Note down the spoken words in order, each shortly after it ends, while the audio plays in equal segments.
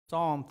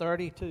Psalm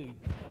 32.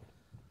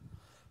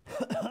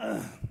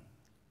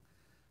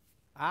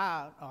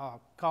 I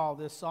call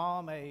this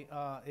psalm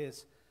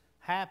is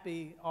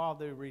happy are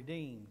the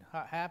redeemed.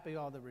 Happy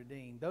are the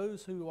redeemed.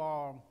 Those who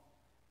are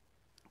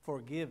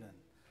forgiven.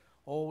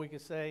 Or we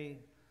could say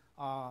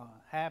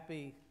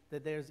happy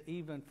that there's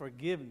even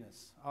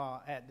forgiveness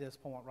at this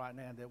point right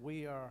now. That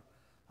we are,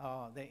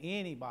 that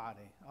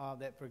anybody,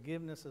 that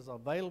forgiveness is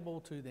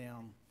available to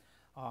them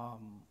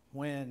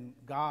when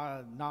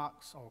God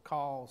knocks or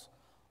calls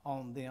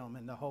on them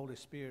and the Holy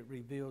Spirit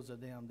reveals to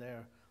them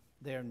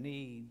their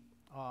need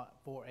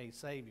for a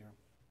Savior.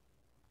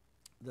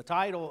 The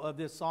title of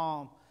this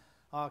psalm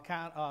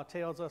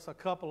tells us a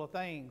couple of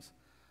things.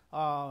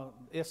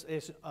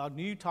 It's a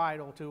new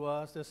title to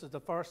us. This is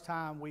the first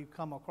time we've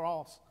come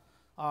across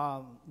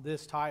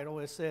this title.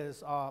 It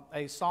says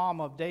a Psalm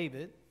of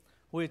David,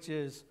 which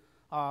is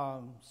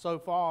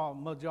so far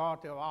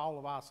majority of all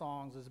of our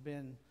songs has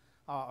been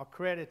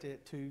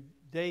accredited to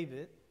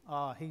David.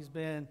 He's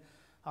been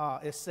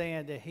it's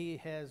saying that he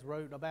has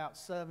wrote about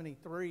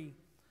 73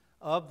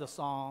 of the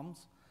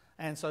Psalms,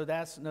 and so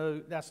that's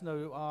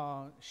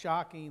no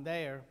shocking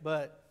there.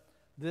 But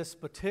this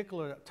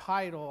particular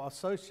title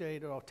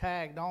associated or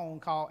tagged on,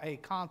 called A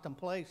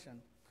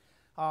Contemplation,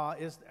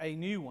 is a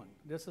new one.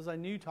 This is a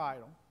new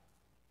title.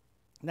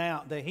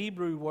 Now, the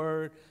Hebrew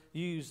word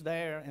used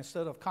there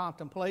instead of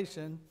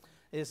contemplation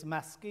is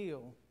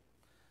maskil.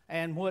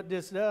 And what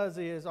this does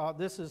is,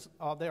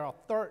 there are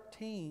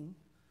 13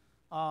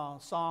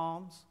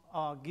 Psalms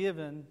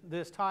given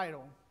this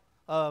title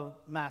of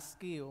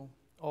maskil,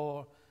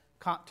 or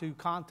to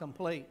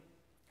contemplate.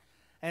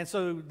 And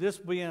so this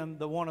being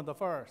one of the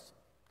first.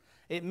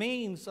 It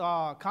means,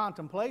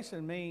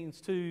 contemplation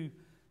means to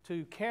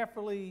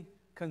carefully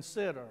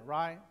consider,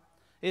 right?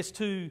 It's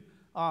to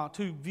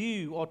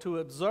view or to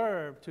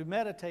observe, to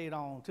meditate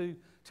on,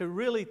 to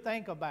really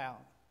think about.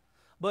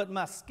 But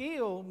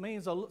maskil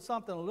means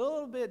something a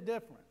little bit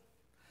different.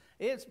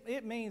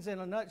 It means, in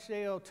a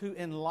nutshell, to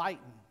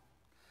enlighten.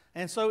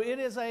 And so it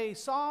is a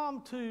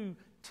psalm to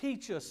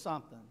teach us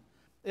something.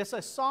 It's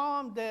a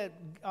psalm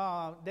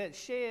that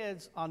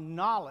sheds a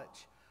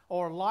knowledge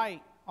or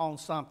light on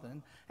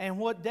something. And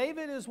what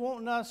David is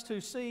wanting us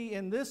to see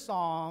in this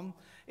psalm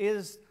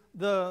is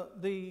the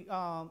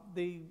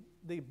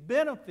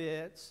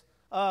benefits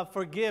of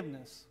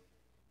forgiveness.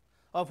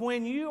 Of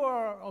when you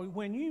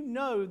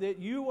know that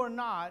you are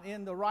not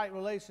in the right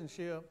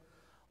relationship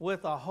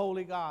with a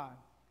holy God.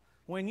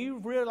 When you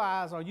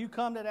realize, or you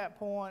come to that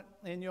point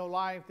in your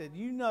life that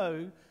you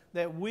know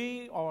that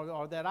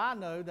or that I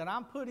know that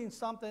I'm putting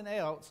something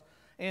else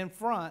in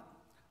front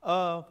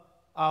of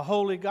a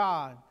holy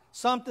God.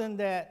 Something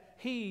that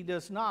He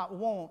does not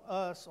want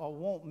us or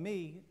want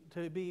me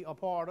to be a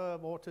part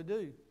of or to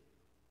do.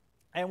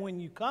 And when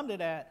you come to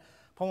that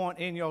point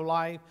in your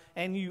life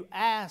and you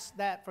ask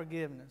that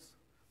forgiveness,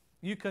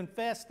 you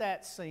confess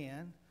that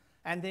sin,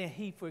 and then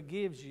He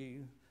forgives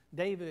you.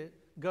 David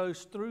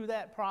goes through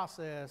that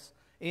process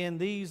in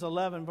these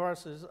 11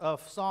 verses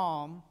of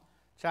Psalm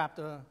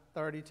chapter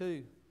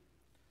 32.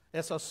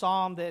 It's a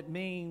psalm that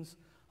means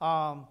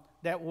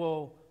that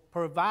will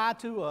provide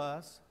to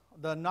us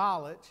the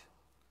knowledge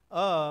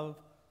of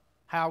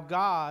how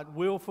God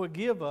will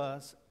forgive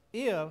us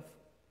if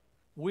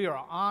we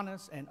are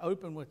honest and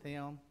open with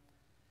Him,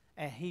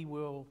 and He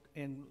will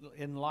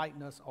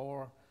enlighten us,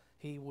 or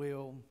He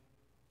will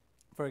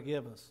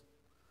forgive us.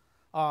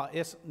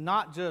 It's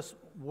not just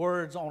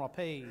words on a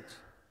page.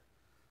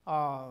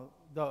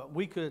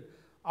 We could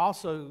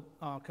also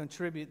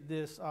contribute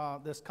this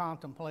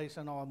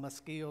contemplation or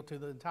maskil to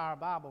the entire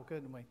Bible,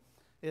 couldn't we?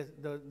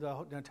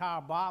 The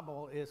entire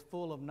Bible is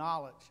full of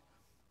knowledge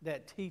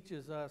that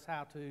teaches us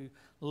how to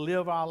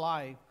live our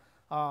life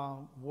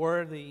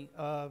worthy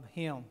of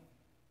Him.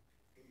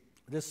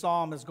 This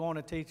psalm is going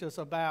to teach us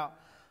about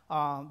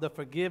the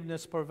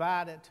forgiveness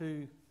provided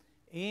to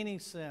any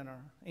sinner,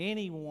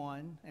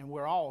 anyone, and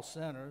we're all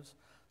sinners.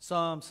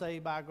 Some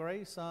saved by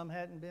grace, some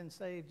hadn't been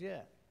saved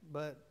yet,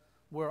 but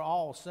we're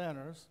all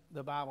sinners,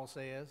 the Bible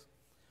says.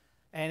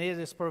 And it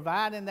is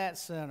providing that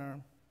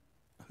sinner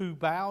who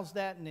bows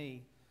that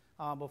knee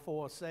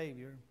before a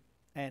Savior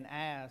and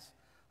asks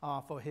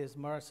for His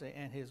mercy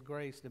and His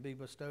grace to be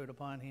bestowed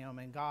upon him.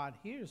 And God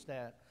hears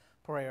that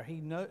prayer. He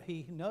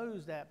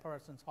knows that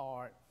person's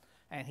heart,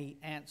 and He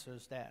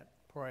answers that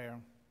prayer.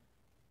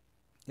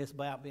 It's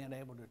about being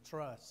able to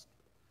trust,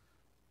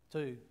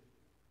 too.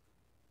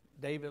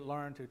 David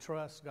learned to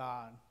trust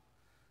God.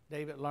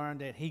 David learned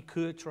that he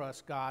could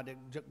trust God,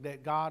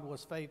 that God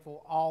was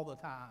faithful all the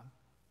time,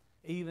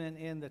 even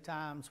in the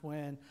times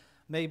when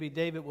maybe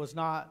David was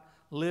not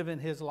living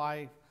his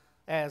life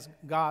as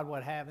God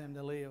would have him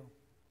to live.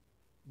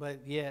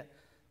 But yet,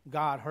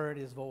 God heard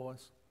his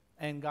voice,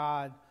 and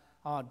God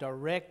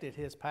directed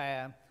his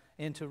path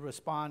into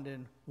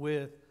responding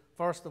with,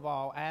 first of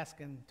all,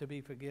 asking to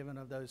be forgiven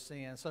of those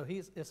sins. So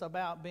it's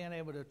about being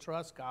able to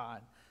trust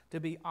God, to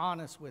be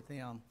honest with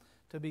Him,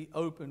 to be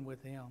open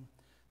with Him.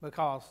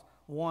 Because,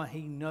 one,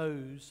 He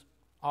knows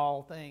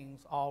all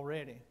things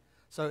already.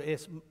 So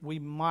we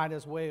might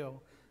as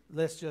well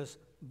let's just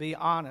be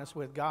honest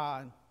with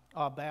God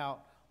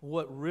about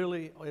what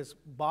really is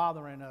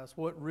bothering us,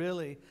 what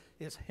really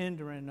is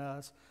hindering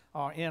us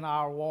in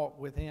our walk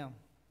with Him.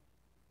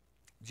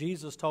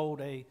 Jesus told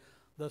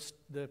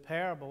the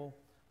parable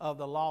of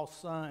the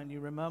lost son. You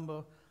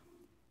remember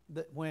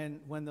that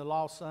when the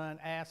lost son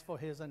asked for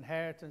his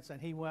inheritance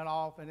and he went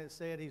off, and it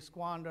said he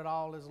squandered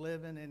all his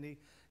living, and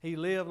he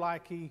lived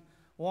like he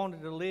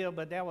wanted to live.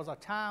 But there was a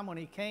time when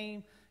he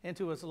came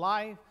into his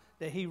life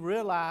that he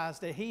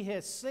realized that he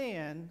had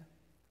sinned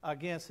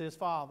against his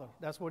father.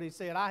 That's what he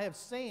said. I have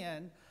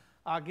sinned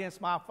against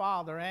my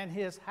father and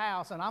his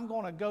house, and I'm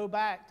going to go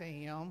back to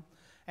him,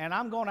 and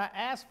I'm going to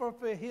ask for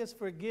his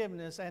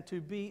forgiveness and to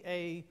be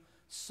a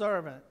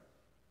servant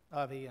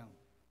of him.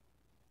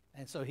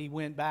 And so he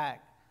went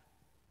back,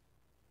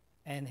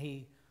 and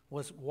he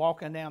was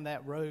walking down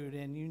that road,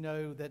 and you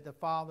know that the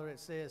father,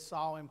 it says,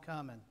 saw him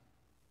coming,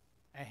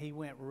 and he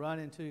went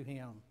running to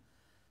him.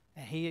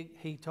 And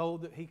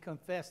he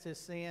confessed his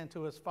sin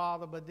to his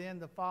father, but then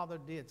the father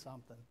did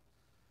something.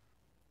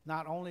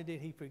 Not only did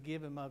he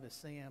forgive him of his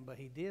sin, but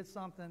he did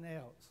something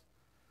else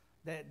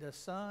that the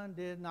son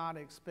did not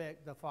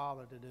expect the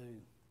father to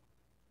do.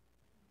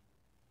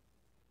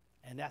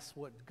 And that's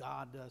what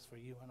God does for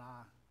you and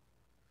I.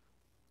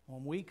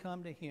 When we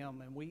come to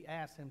him and we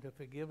ask him to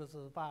forgive us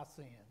of our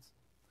sins,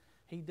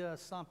 he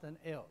does something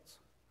else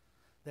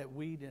that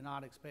we did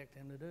not expect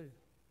him to do.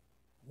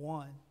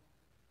 One,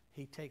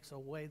 he takes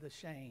away the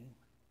shame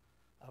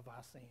of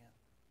our sin.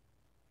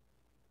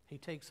 He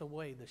takes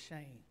away the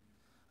shame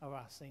of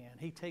our sin.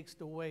 He takes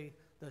away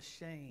the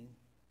shame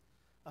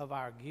of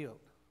our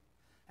guilt.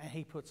 And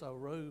he puts a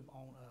robe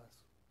on us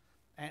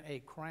and a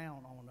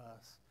crown on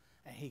us.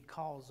 And he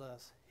calls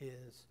us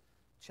his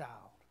child.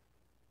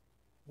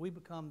 We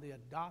become the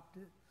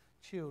adopted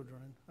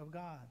children of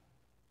God.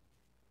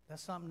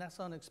 That's something that's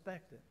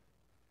unexpected.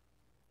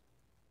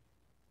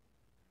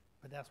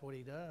 But that's what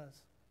he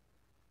does.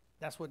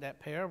 That's what that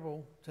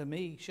parable, to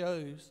me,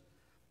 shows.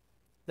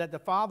 That the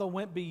Father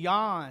went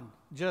beyond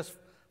just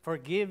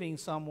forgiving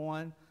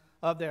someone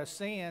of their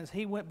sins.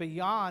 He went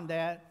beyond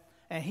that,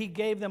 and he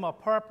gave them a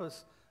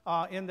purpose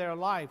in their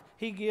life.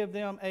 He gave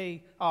them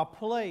a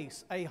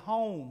place, a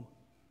home.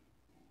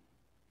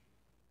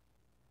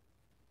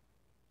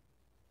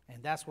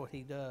 And that's what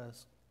he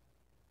does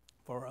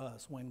for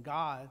us. When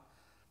God,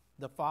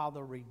 the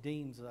Father,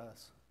 redeems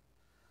us,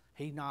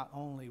 he not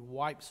only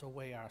wipes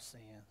away our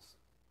sins,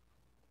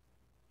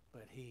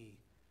 but he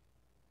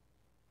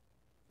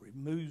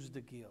removes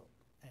the guilt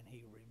and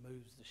he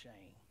removes the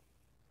shame.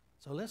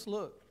 So let's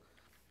look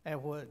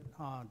at what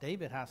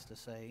David has to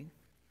say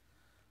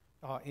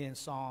in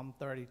Psalm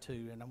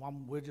 32. And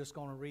we're just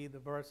going to read the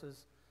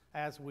verses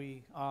as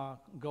we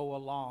go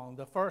along.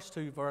 The first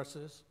two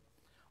verses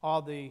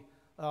are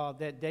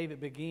that David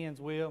begins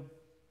with.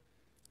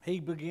 He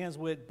begins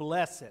with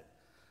blessed.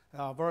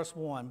 Verse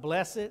 1,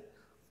 blessed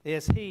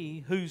is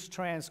he whose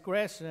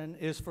transgression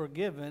is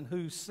forgiven,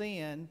 whose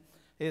sin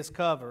is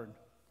covered.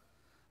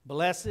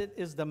 Blessed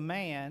is the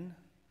man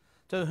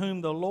to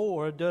whom the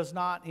Lord does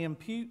not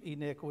impute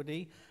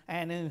iniquity,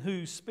 and in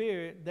whose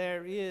spirit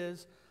there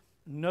is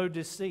no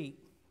deceit.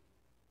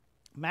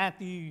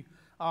 Matthew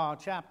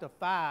chapter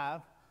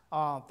 5,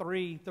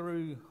 3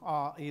 through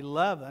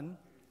 11,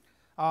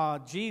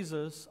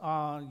 Jesus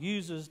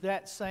uses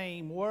that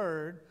same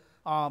word,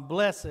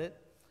 blessed,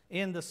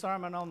 in the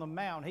Sermon on the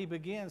Mount. He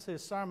begins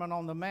his Sermon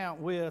on the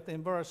Mount with,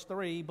 in verse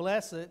 3,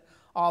 blessed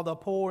are the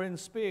poor in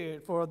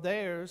spirit, for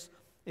theirs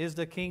is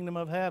the kingdom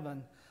of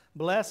heaven.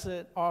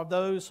 Blessed are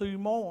those who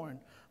mourn,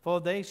 for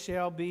they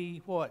shall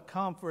be what?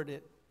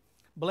 Comforted.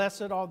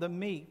 Blessed are the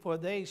meek, for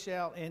they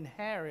shall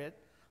inherit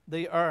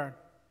the earth.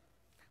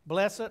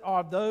 Blessed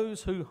are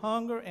those who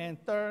hunger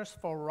and thirst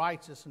for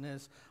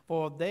righteousness,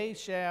 for they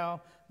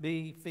shall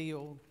be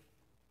filled.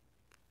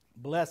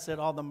 Blessed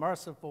are the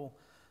merciful,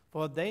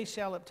 for they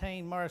shall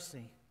obtain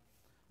mercy.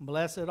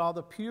 Blessed are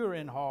the pure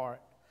in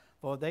heart,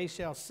 for they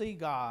shall see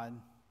God.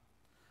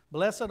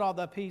 Blessed are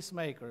the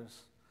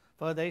peacemakers,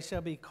 for they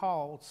shall be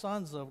called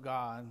sons of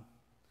God.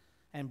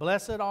 And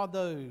blessed are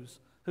those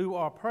who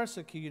are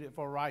persecuted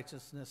for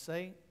righteousness'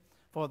 sake,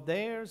 for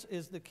theirs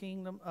is the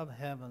kingdom of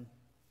heaven.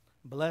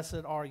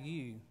 Blessed are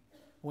you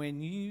when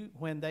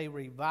they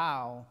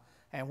revile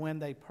and when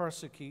they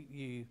persecute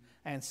you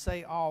and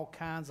say all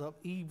kinds of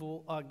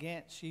evil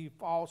against you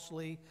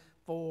falsely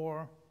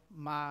for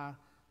my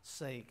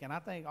sake. And I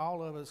think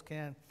all of us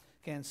can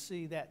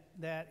see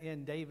that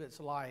in David's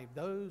life.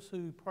 Those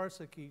who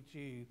persecute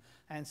you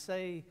and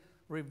say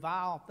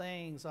revile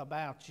things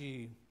about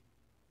you,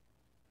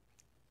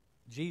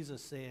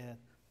 Jesus said,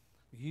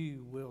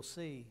 you will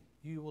see,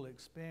 you will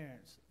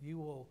experience, you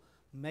will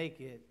make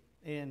it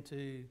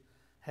into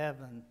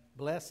heaven.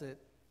 Blessed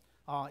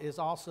is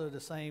also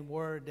the same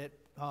word that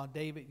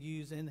David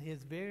used in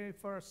his very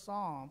first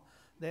psalm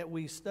that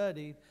we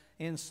studied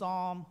in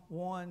Psalm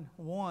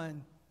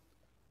 1:1.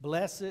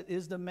 Blessed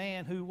is the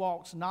man who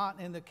walks not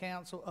in the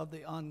counsel of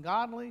the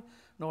ungodly,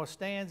 nor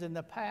stands in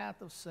the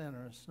path of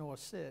sinners, nor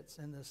sits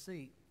in the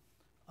seat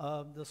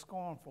of the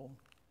scornful.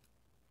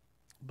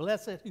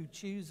 Blessed who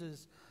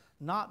chooses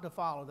not to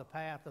follow the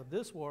path of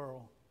this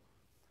world,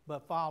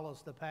 but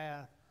follows the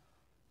path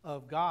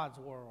of God's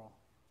world,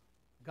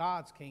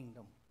 God's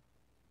kingdom.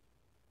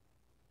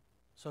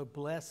 So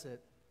blessed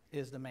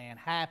is the man.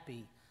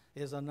 Happy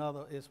is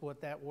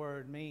what that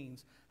word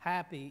means.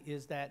 Happy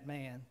is that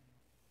man.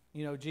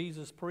 You know,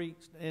 Jesus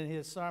preached in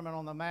his Sermon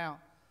on the Mount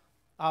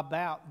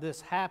about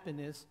this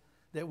happiness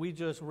that we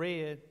just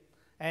read,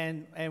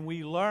 and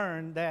we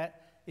learned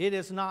that it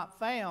is not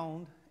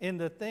found in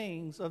the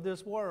things of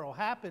this world.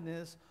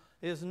 Happiness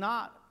is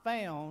not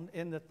found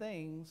in the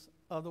things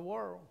of the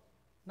world.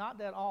 Not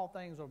that all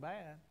things are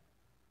bad,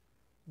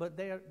 but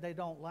they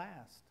don't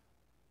last.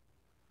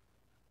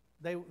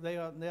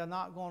 They're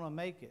not going to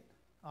make it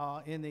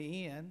in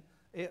the end.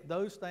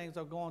 Those things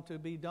are going to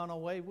be done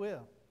away with.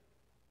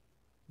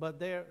 But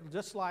they're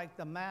just like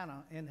the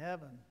manna in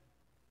heaven.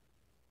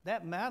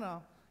 That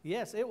manna,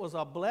 yes, it was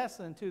a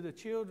blessing to the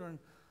children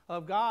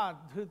of God,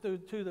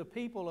 to the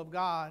people of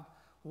God,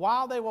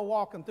 while they were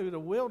walking through the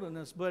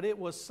wilderness, but it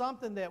was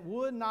something that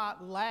would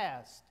not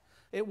last.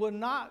 It would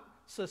not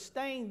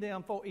sustain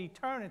them for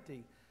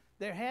eternity.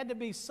 There had to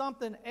be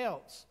something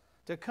else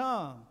to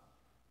come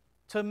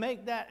to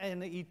make that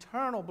an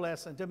eternal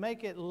blessing, to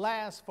make it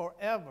last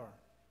forever.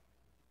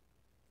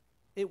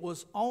 It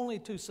was only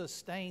to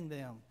sustain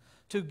them,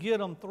 to get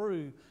them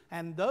through.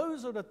 And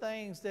those are the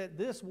things that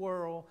this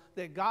world,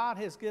 that God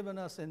has given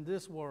us in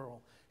this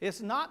world.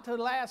 It's not to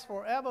last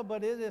forever,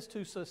 but it is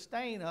to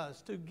sustain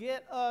us, to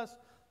get us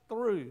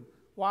through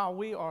while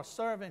we are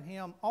serving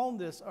Him on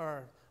this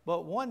earth.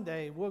 But one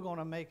day we're going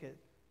to make it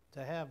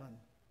to heaven.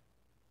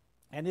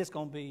 And it's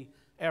going to be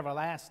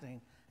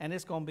everlasting. And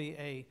it's going to be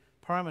a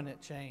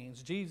permanent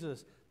change.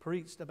 Jesus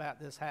preached about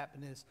this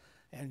happiness.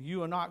 And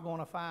you are not going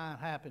to find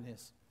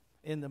happiness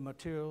in the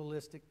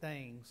materialistic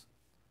things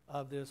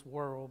of this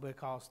world,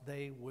 because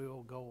they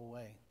will go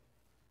away.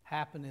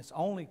 Happiness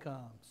only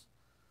comes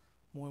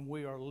when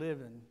we are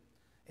living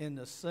in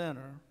the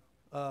center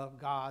of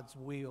God's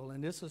will.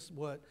 And this is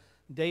what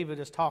David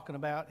is talking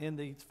about in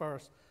these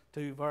first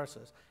two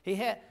verses.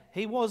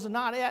 He was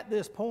not at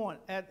this point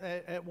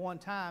at one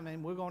time,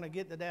 and we're going to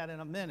get to that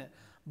in a minute.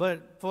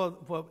 But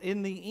for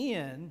in the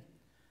end,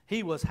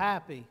 he was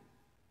happy.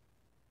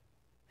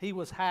 He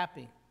was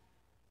happy.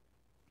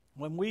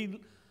 When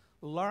we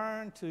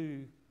learn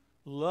to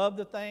love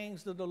the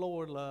things that the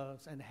Lord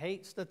loves and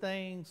hates the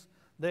things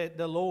that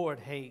the Lord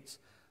hates,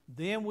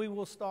 then we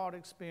will start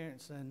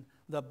experiencing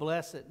the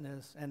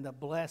blessedness and the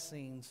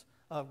blessings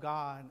of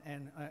God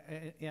and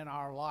in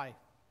our life.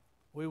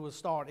 We will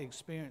start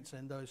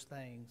experiencing those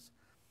things.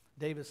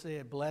 David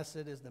said,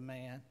 blessed is the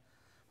man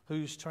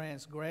whose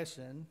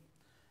transgression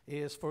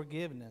is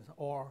forgiveness,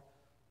 or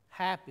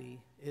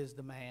happy is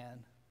the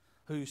man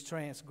whose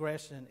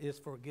transgression is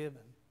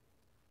forgiven.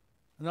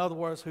 In other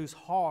words, whose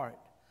heart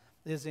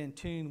is in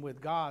tune with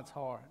God's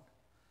heart.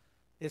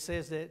 It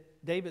says that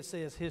David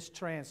says his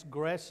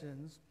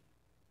transgressions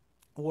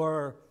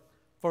were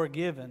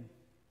forgiven.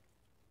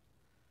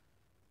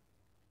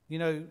 You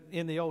know,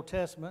 in the Old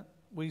Testament,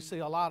 we see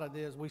a lot of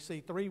this. We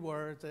see three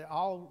words that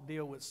all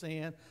deal with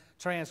sin.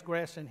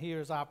 Transgression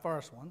here is our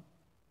first one.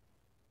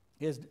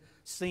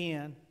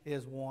 Sin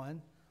is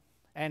one,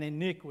 and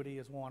iniquity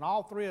is one.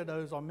 All three of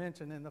those are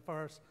mentioned in the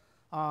first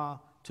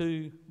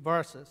two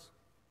verses.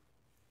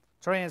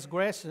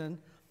 Transgression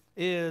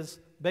is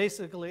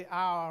basically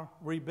our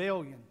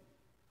rebellion.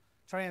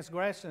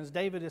 Transgressions,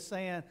 David is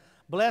saying,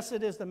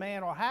 blessed is the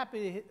man, or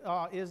happy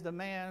is the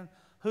man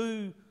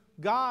who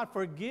God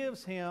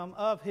forgives him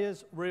of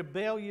his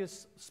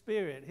rebellious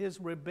spirit, his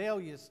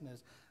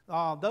rebelliousness.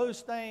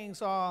 Those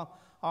things are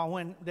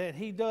when that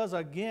he does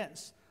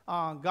against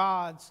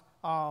God's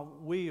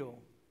will.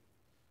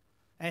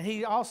 And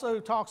he also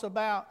talks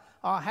about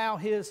how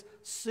his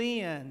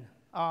sin,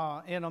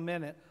 in a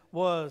minute,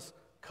 was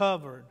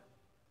covered.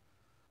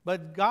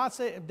 But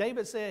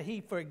David said, he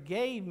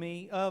forgave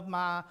me of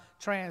my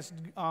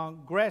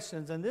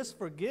transgressions. And this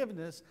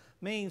forgiveness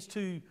means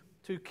to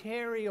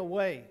carry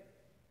away.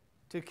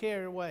 To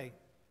carry away.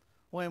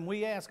 When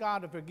we ask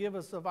God to forgive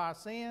us of our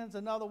sins,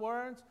 in other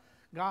words,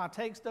 God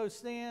takes those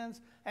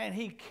sins and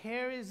He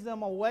carries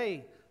them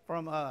away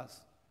from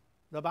us.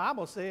 The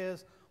Bible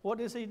says, what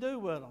does He do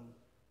with them?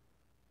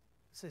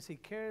 It says He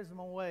carries them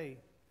away,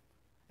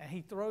 and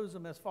He throws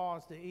them as far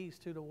as the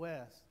east to the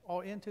west,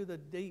 or into the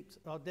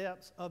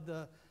depths of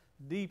the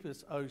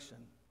deepest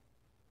ocean.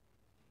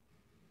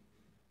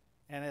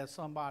 And as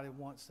somebody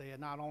once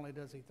said, not only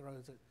does He throw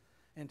it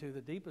into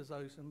the deepest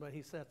ocean, but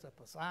He sets up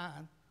a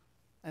sign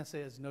and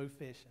says, no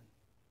fishing.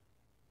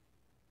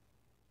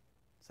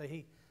 So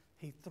He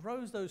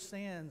throws those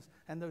sins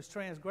and those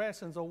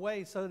transgressions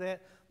away so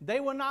that they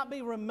will not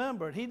be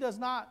remembered.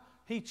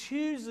 He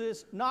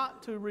chooses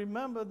not to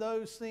remember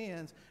those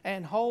sins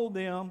and hold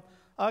them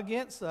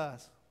against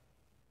us.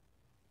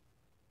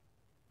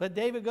 But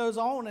David goes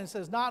on and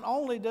says, not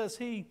only does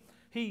he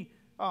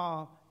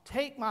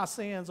take my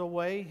sins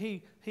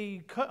away,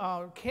 he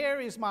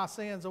carries my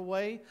sins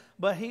away,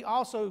 but He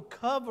also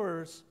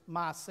covers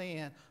my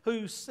sin,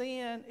 whose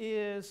sin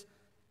is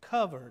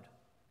covered.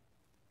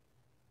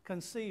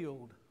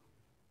 concealed,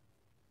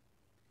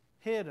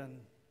 hidden.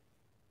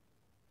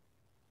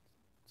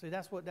 See,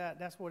 that's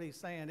what he's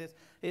saying.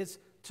 It's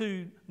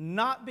to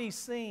not be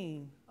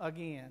seen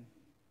again,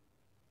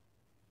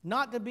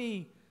 not to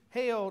be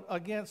held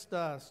against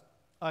us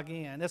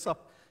again.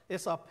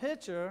 It's a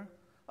picture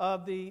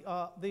of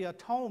the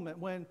atonement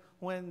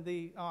when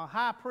the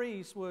high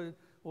priest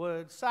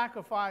would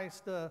sacrifice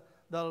the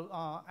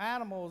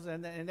animals,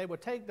 and they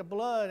would take the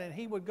blood, and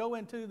he would go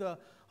into the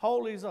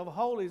holies of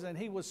holies, and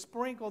he would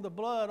sprinkle the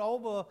blood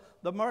over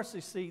the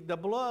mercy seat. The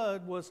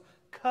blood was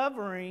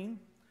covering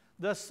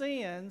the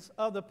sins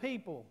of the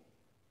people.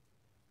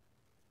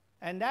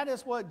 And that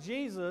is what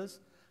Jesus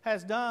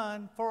has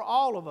done for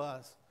all of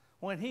us.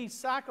 When he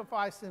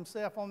sacrificed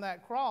himself on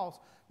that cross,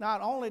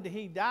 not only did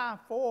he die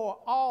for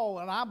all,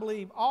 and I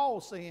believe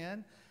all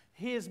sin,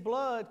 his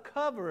blood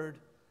covered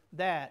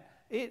that.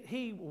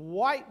 He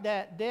wiped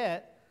that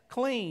debt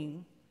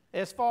clean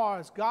as far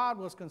as God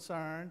was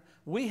concerned.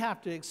 We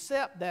have to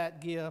accept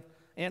that gift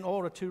in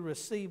order to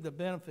receive the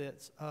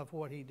benefits of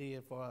what he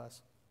did for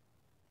us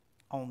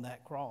on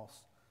that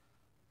cross.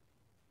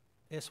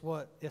 It's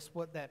what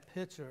that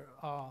picture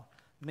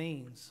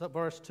means. So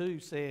verse 2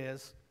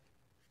 says,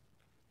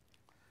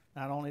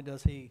 not only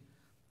does he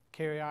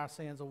carry our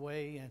sins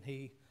away and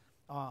he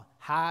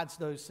hides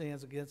those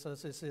sins against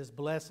us, it says,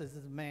 blessed is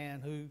the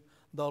man who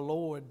the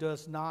Lord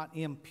does not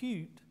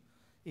impute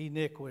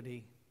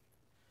iniquity,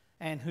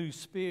 and whose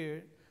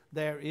spirit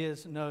there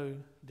is no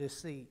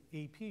deceit.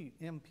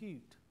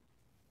 Impute.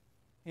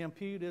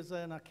 Impute is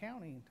an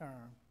accounting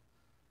term.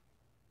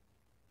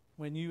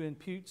 When you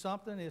impute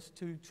something, it's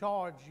to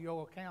charge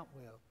your account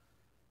with.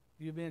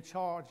 You've been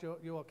charged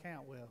your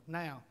account with.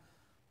 Now,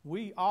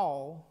 we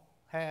all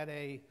had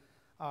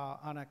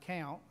an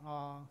account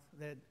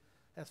that,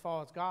 as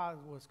far as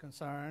God was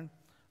concerned,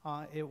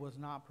 it was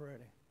not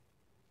pretty.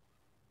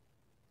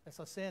 It's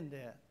a sin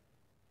debt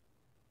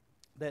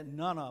that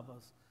none of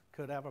us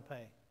could ever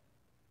pay.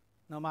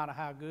 No matter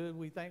how good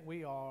we think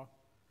we are,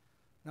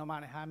 no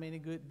matter how many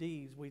good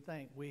deeds we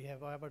think we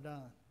have ever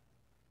done,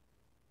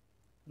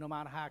 no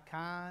matter how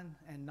kind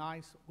and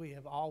nice we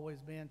have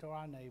always been to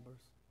our neighbors,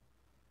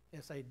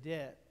 it's a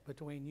debt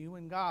between you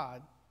and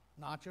God,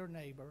 not your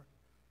neighbor,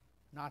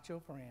 not your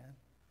friend,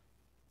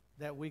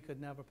 that we could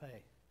never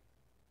pay.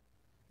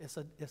 It's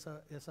an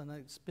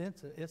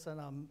expensive,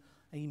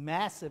 a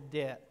massive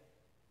debt.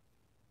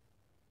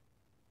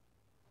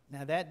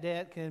 Now that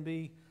debt can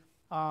be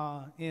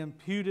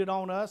imputed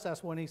on us.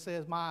 That's when he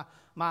says, my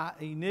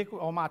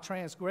iniquity or my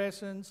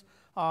transgressions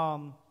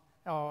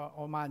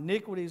or my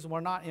iniquities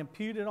were not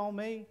imputed on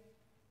me.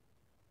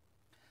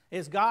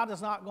 It's God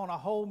is not going to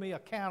hold me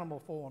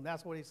accountable for them.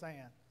 That's what he's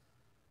saying.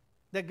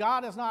 That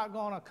God is not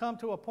going to come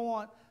to a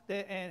point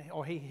that,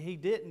 or he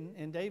didn't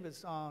in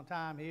David's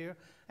time here,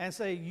 and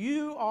say,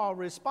 you are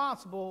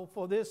responsible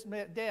for this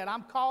debt.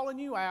 I'm calling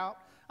you out.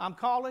 I'm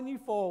calling you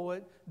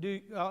forward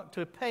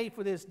to pay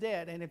for this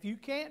debt. And if you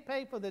can't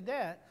pay for the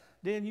debt,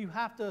 then you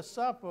have to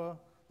suffer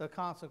the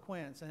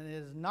consequence. And it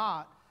is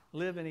not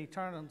live in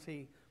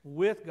eternity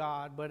with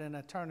God, but in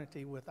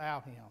eternity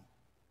without him.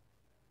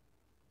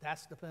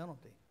 That's the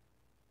penalty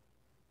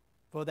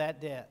for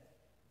that debt.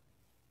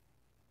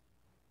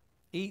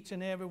 Each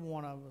and every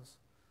one of us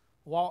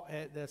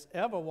that's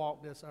ever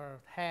walked this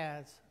earth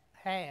has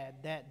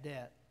had that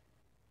debt.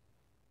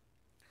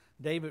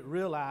 David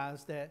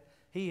realized that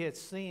he had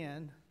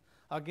sinned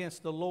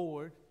against the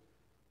Lord,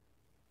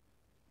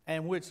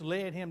 and which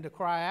led him to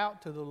cry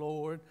out to the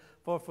Lord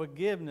for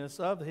forgiveness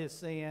of his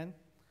sin.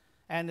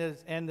 And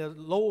the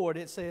Lord,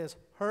 it says,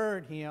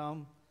 heard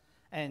him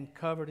and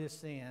covered his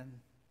sin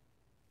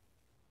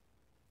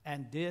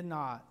and did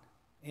not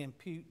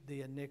impute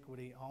the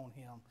iniquity on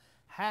him.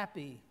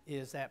 Happy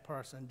is that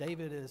person.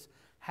 David is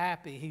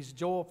happy. He's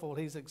joyful.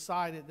 He's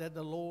excited that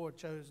the Lord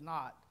chose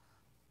not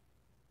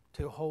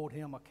to hold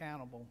him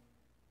accountable.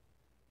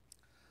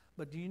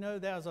 But do you know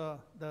there's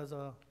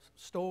a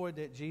story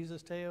that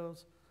Jesus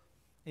tells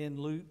in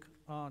Luke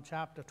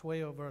chapter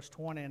 12, verse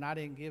 20, and I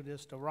didn't give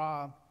this to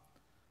Rob,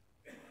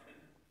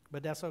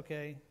 but that's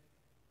okay.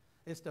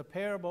 It's the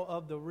parable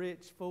of the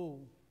rich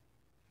fool.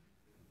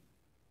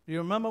 Do you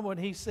remember what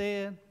he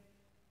said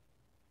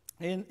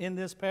in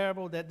this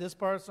parable, that this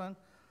person,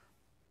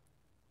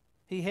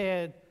 he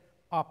had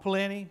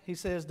plenty? He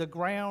says, the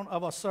ground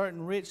of a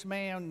certain rich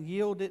man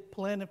yielded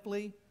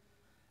plentifully,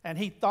 and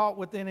he thought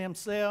within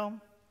himself,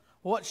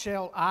 what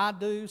shall I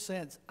do,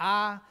 since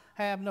I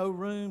have no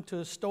room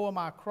to store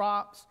my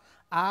crops?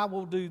 I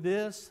will do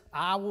this.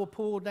 I will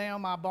pull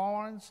down my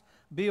barns,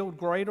 build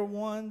greater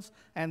ones,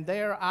 and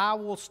there I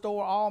will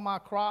store all my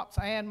crops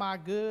and my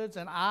goods.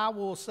 And I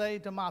will say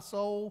to my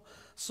soul,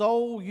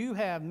 soul, you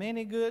have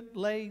many goods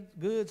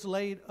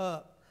laid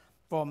up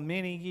for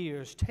many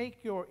years.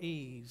 Take your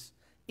ease,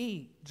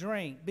 eat,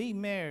 drink, be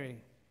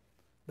merry.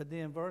 But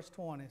then verse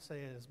 20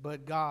 says,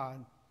 but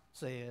God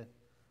said,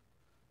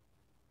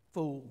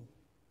 fool,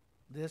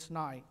 this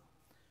night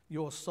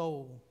your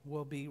soul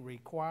will be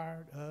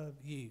required of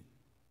you.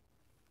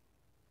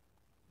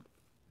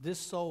 This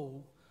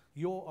soul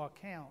your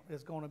account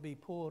is going to be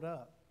pulled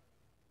up.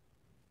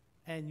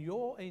 And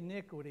your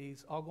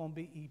iniquities are going to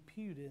be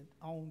imputed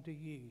onto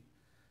you.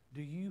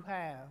 Do you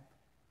have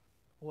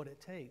what it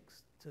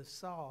takes to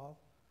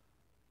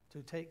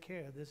take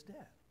care of this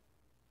debt?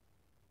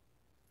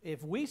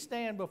 If we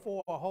stand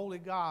before a holy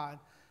God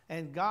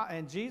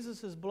and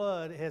Jesus'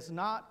 blood has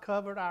not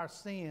covered our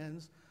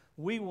sins,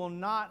 we will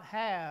not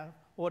have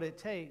what it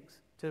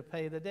takes to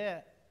pay the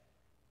debt.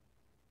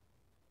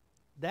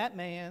 That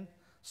man's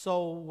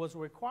soul was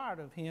required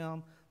of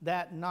him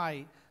that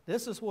night.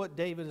 This is what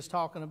David is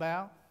talking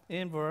about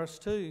in verse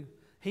 2.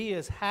 He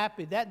is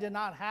happy. That did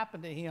not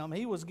happen to him.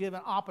 He was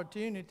given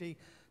opportunity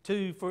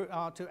to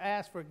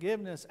ask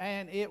forgiveness,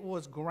 and it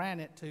was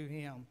granted to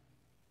him.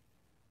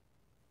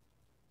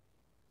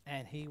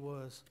 And he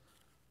was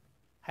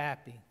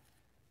happy.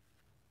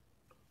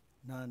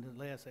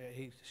 Nonetheless,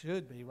 he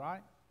should be,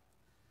 right?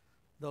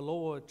 The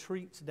Lord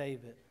treats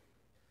David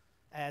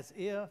as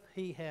if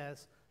he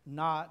has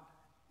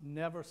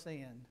never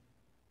sinned.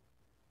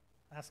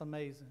 That's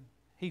amazing.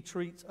 He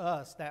treats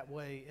us that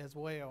way as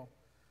well.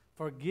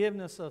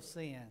 Forgiveness of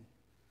sin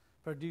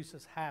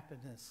produces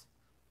happiness,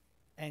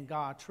 and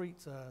God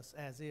treats us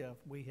as if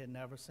we had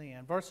never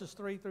sinned. Verses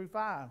 3 through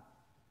 5.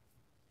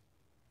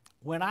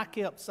 When I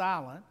kept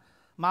silent,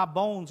 my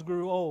bones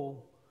grew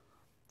old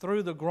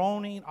through the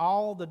groaning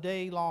all the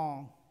day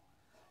long.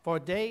 For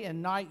day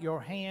and night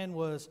your hand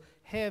was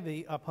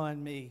heavy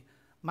upon me.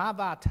 My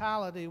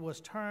vitality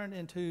was turned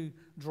into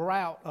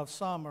drought of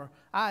summer.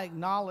 I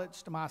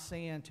acknowledged my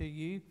sin to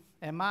you,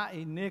 and my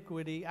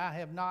iniquity I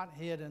have not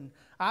hidden.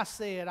 I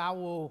said, I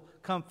will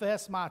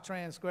confess my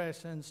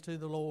transgressions to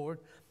the Lord,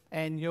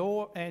 and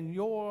you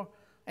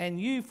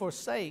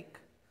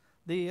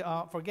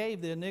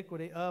forgave the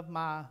iniquity of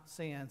my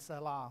sin.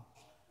 Selah.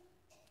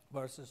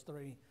 Verses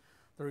 3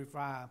 through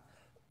 5.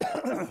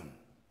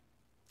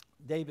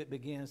 David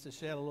begins to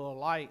shed a little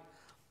light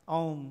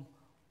on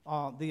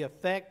the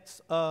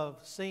effects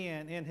of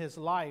sin in his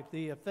life,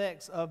 the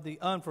effects of the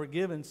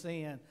unforgiven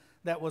sin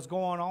that was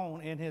going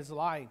on in his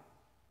life.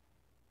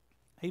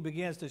 He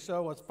begins to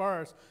show us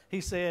first. He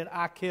said,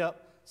 I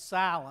kept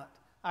silent.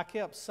 I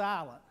kept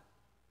silent.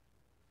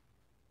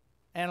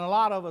 And a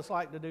lot of us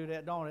like to do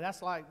that, don't we?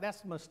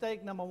 That's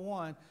mistake number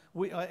one.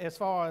 As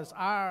far as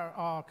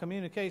our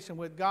communication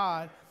with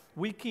God,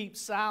 we keep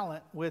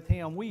silent with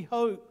Him. We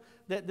hope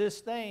that this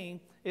thing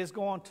is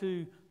going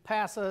to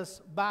pass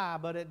us by,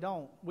 but it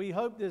don't. We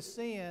hope this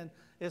sin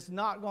is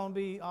not going to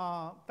be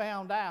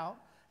found out,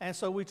 and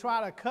so we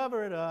try to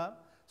cover it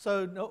up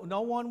so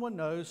no one will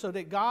know, so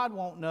that God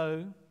won't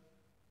know.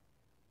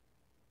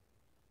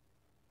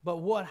 But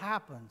what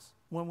happens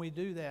when we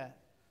do that?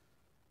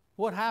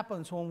 What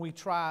happens when we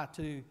try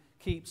to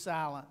keep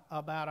silent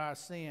about our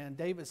sin?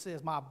 David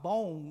says, my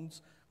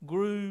bones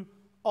grew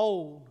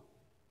old.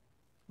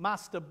 My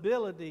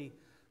stability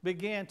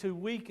began to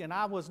weaken.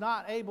 I was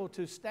not able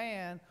to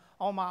stand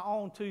on my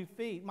own 2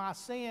 feet. My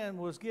sin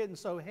was getting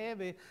so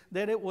heavy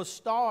that it was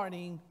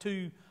starting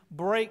to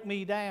break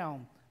me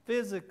down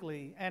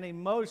physically and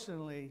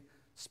emotionally,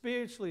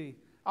 spiritually,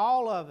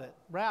 all of it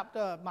wrapped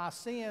up. My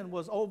sin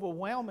was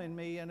overwhelming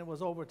me, and it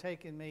was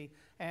overtaking me,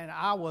 and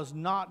I was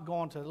not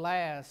going to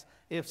last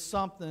if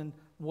something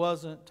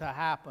wasn't to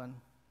happen.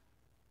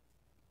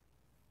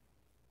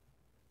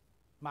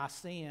 My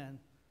sin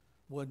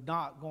was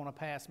not going to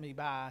pass me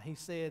by. He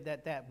said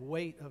that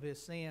weight of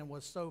his sin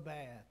was so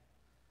bad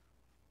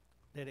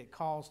that it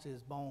caused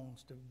his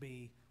bones to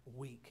be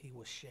weak. He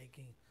was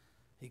shaking.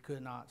 He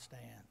could not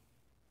stand.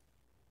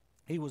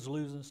 He was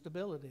losing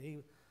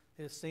stability.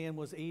 His sin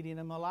was eating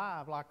him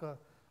alive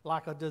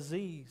like a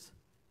disease.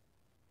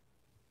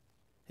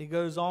 He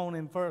goes on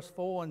in verse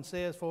 4 and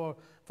says,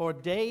 For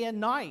day and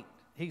night,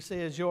 he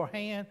says, your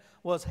hand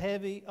was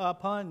heavy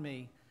upon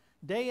me.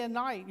 Day and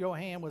night your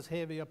hand was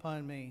heavy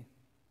upon me.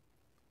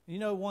 You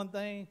know one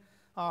thing,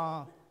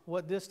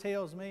 what this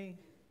tells me?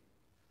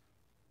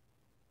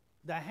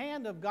 The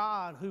hand of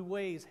God who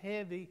weighs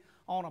heavy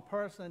on a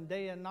person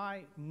day and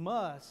night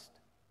must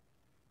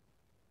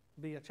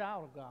be a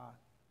child of God.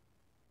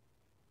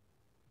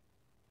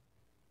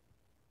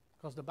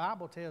 Because the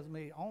Bible tells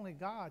me only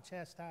God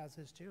chastises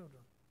his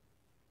children.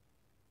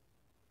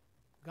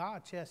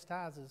 God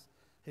chastises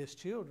his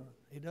children.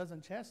 He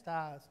doesn't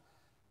chastise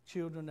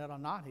children that are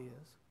not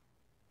his.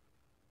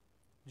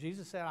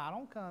 Jesus said, I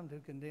don't come to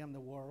condemn the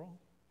world.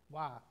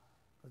 Why?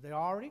 Because they're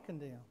already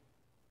condemned.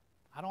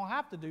 I don't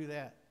have to do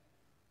that.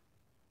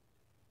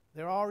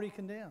 They're already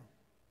condemned.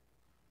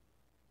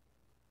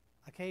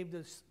 I came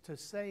to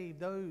save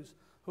those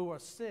who are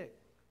sick,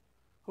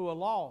 who are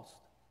lost.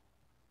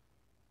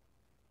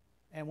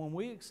 And when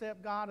we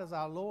accept God as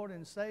our Lord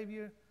and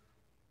Savior,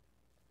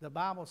 the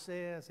Bible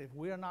says if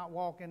we're not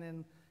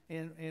walking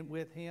in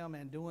with Him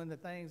and doing the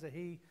things that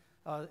He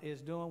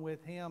is doing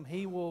with Him,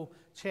 He will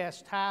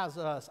chastise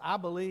us. I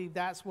believe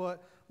that's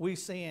what we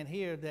see in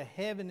here. The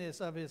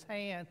heaviness of His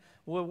hand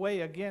will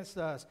weigh against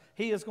us.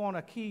 He is going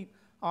to keep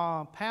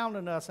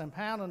pounding us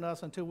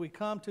until we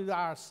come to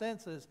our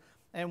senses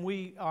and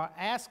we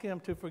ask Him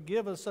to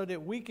forgive us so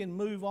that we can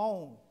move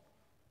on.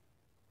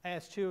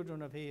 as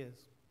children of his.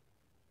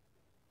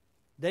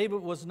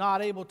 David was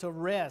not able to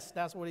rest.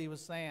 That's what he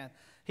was saying.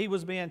 He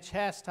was being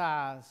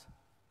chastised.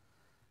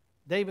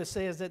 David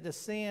says that the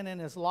sin in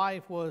his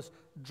life was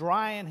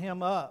drying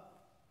him up.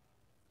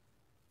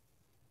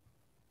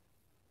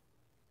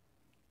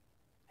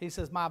 He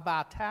says, my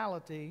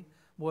vitality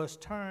was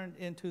turned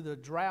into the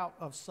drought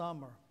of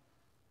summer.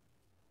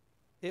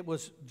 It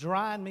was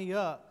drying me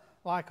up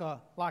like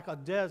a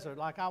desert,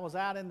 like I was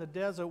out in the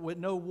desert with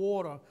no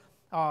water.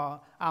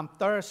 I'm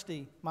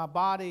thirsty. My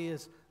body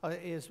is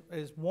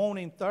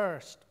wanting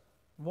thirst,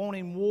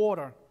 wanting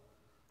water.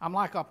 I'm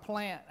like a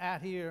plant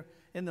out here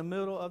in the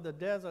middle of the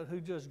desert who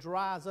just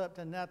dries up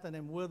to nothing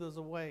and withers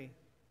away.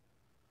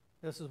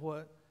 This is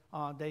what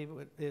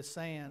David is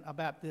saying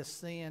about this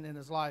sin in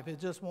his life. It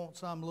just won't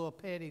some little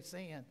petty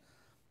sin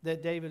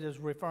that David is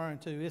referring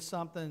to. It's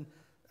something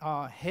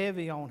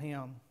heavy on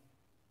him,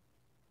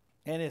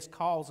 and it's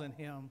causing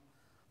him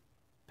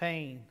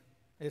pain.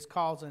 It's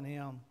causing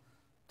him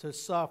to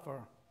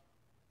suffer.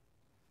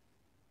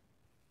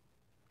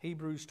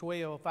 Hebrews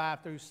 12,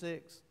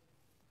 5-6.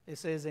 It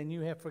says, and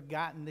you have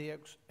forgotten the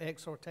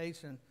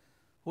exhortation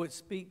which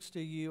speaks to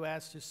you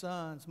as to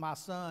sons. My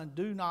son,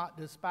 do not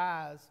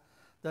despise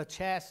the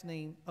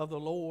chastening of the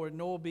Lord,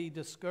 nor be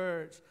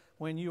discouraged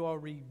when you are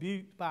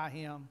rebuked by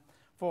him.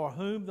 For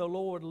whom the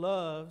Lord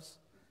loves,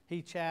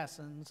 he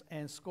chastens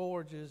and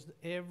scourges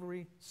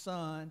every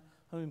son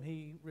whom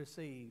he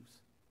receives.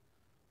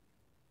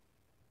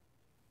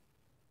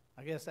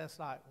 I guess that's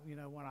like,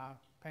 when our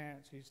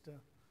parents used to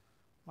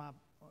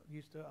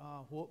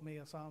whoop me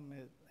or something,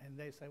 and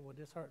they say, well,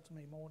 this hurts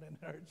me more than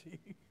it hurts you.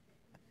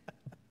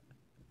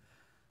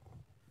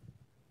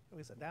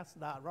 We said, that's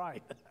not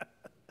right.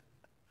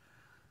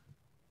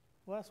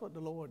 Well, that's what the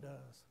Lord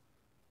does.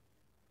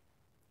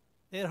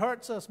 It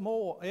hurts us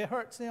more. It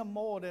hurts him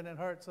more than it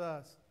hurts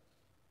us.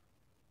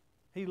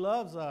 He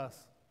loves us,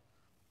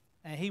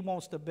 and he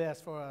wants the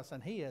best for us,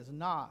 and he is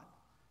not,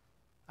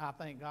 I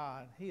thank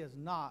God, he is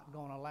not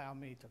going to allow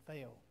me to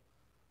fail.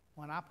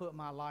 When I put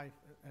my life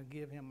and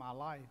give him my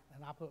life,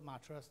 and I put my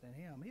trust in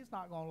him, he's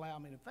not going to allow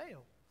me to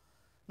fail.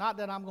 Not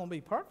that I'm going to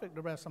be perfect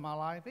the rest of my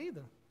life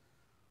either,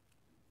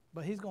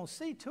 but he's going to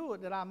see to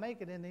it that I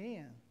make it in the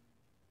end.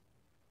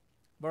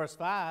 Verse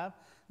 5,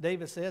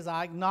 David says,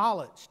 I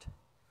acknowledged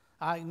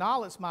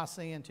my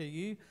sin to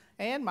you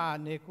and my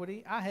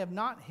iniquity. I have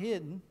not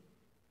hidden.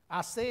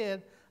 I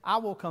said, I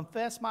will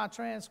confess my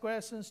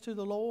transgressions to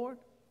the Lord.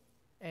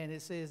 And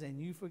it says, and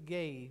you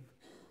forgave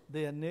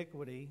the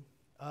iniquity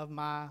of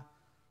my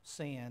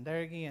sin.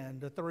 There again,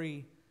 the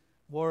three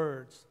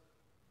words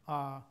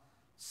are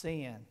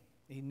sin,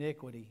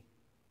 iniquity,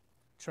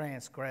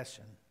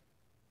 transgression.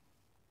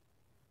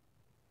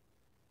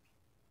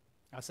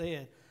 I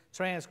said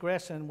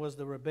transgression was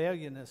the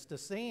rebelliousness. The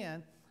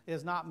sin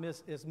is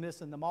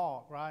missing the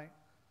mark, right?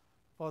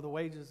 For the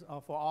wages,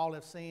 for all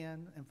have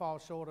sinned and fall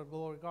short of the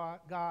glory of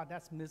God,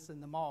 that's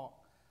missing the mark.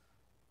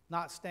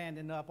 Not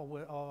standing up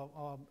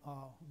or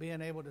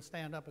being able to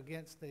stand up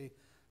against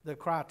the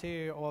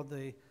criteria or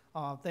the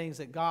things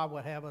that God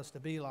would have us to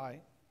be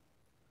like.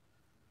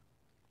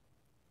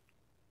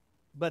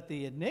 But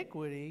the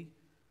iniquity,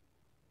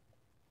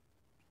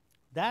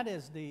 that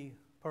is the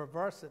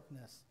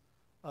perversiveness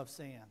of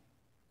sin.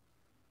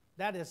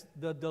 That is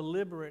the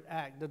deliberate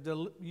act.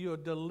 You're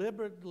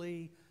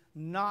deliberately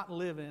not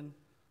living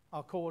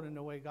according to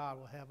the way God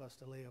will have us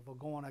to live, or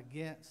going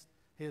against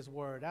his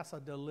word. That's a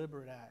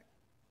deliberate act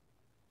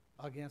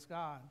against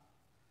God.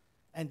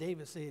 And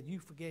David said, you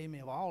forgave me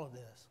of all of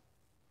this.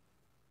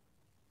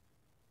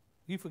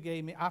 You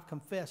forgave me. I've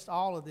confessed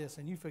all of this,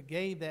 and you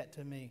forgave that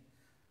to me.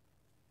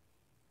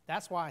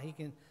 That's why he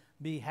can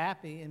be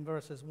happy in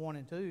verses 1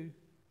 and 2.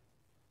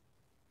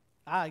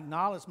 I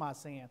acknowledge my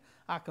sin.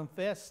 I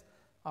confess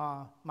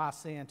my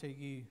sin to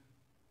you.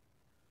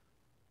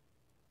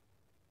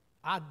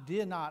 I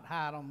did not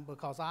hide them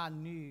because I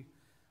knew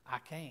I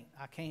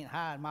can't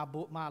hide.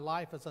 My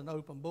life is an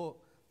open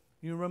book.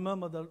 You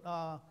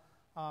remember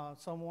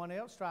someone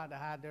else tried to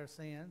hide their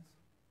sins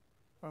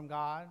from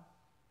God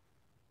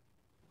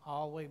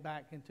all the way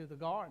back into the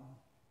garden.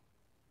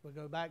 We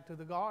go back to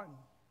the garden.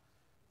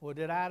 What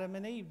did Adam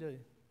and Eve do?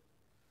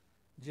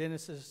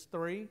 Genesis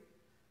 3,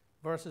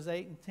 verses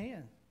 8 and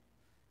 10.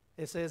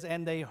 It says,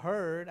 and they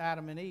heard,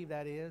 Adam and Eve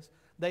that is,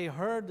 they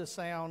heard the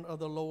sound of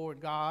the Lord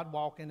God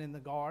walking in the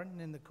garden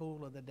in the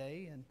cool of the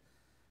day,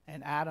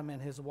 and Adam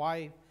and his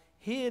wife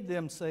hid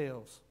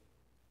themselves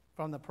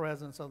from the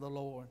presence of the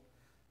Lord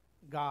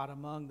God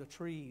among the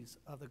trees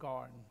of the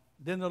garden.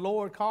 Then the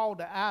Lord called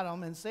to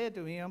Adam and said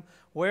to him,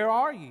 where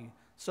are you?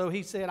 So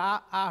he said,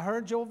 I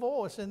heard your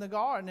voice in the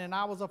garden, and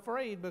I was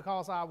afraid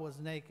because I was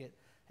naked,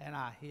 and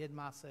I hid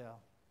myself.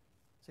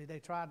 See, they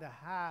tried to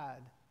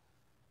hide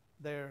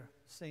their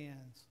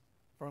sins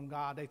from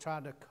God. They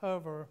tried to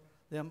cover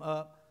them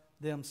up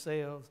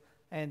themselves.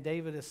 And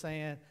David is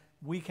saying,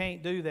 we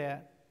can't do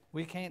that.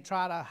 We can't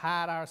try to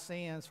hide our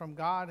sins from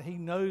God. He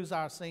knows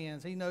our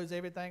sins. He knows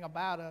everything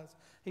about us.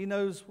 He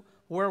knows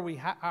where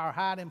our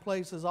hiding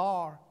places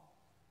are.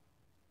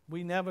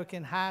 We never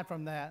can hide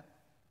from that.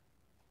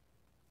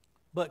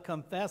 but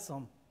confess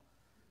them,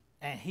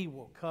 and he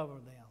will cover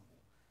them.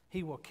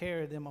 He will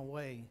carry them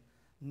away,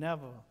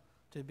 never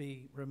to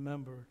be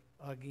remembered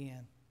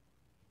again.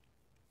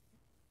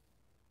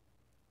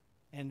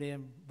 And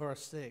then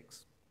verse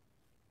 6.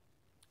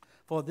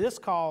 For this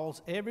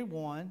cause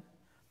everyone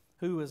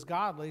who is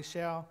godly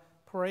shall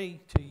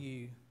pray to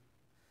you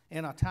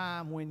in a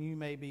time when you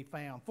may be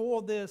found.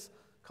 For this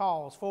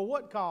cause. For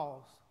what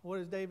cause? What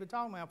is David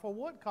talking about? For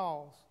what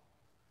cause?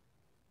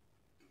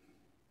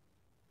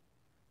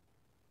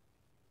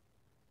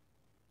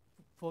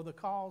 For the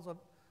cause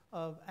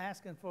of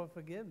asking for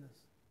forgiveness.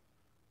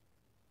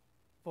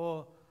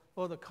 For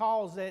the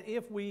cause that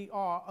if we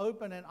are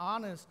open and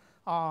honest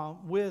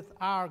with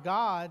our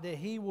God, that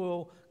he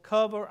will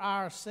cover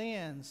our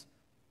sins.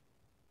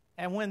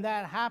 And when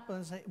that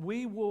happens,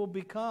 we will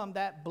become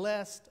that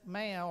blessed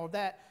man, or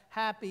that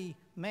happy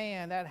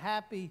man, that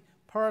happy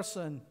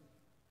person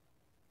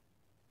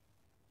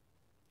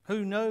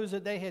who knows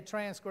that they had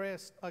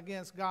transgressed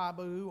against God,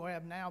 but who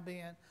have now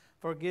been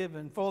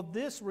forgiven. For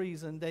this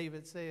reason,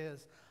 David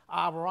says,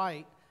 I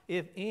write,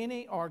 if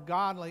any are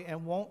godly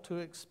and want to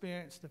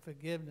experience the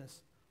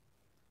forgiveness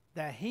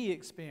that he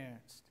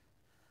experienced,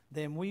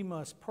 then we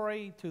must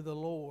pray to the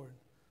Lord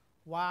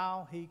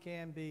while he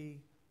can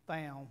be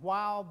found,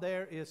 while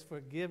there is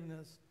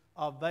forgiveness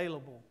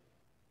available.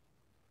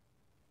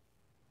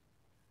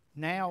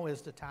 Now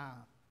is the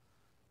time,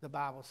 the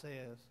Bible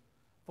says,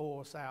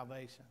 for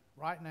salvation.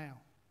 Right now.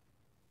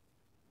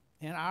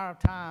 In our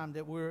time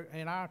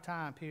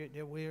period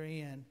that we're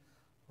in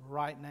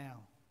right now.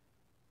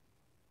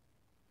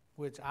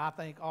 Which I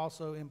think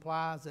also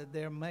implies that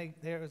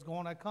there is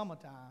going to come a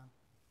time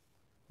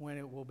when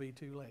it will be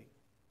too late.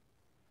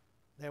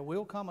 There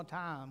will come a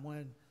time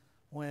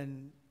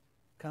when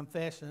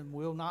confession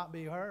will not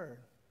be heard.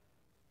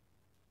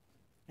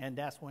 And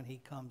that's when he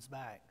comes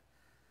back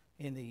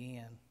in the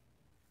end.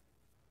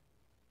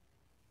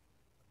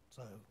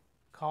 So,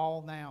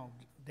 call now,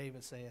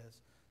 David says.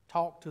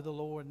 Talk to the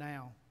Lord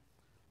now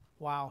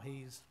while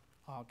he's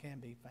can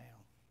be found.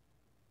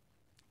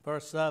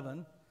 Verse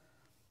 7,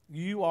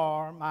 you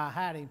are my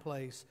hiding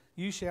place.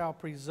 You shall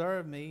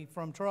preserve me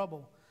from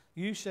trouble.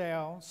 You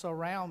shall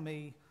surround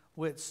me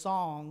with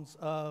songs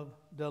of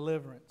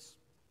deliverance.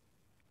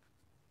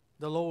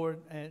 The Lord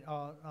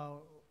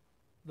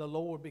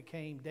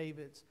became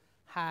David's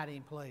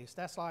hiding place.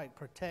 That's like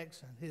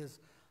protection, his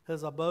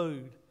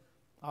abode.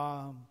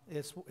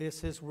 It's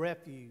his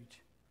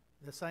refuge.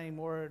 The same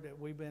word that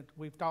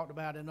we've talked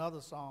about in other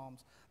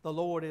Psalms. The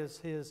Lord is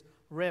his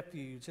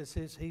refuge.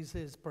 He's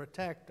his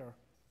protector.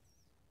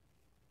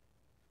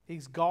 He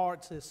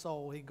guards his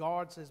soul. He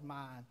guards his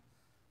mind.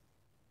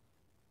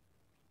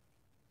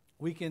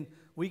 We can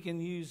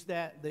use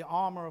that, the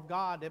armor of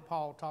God that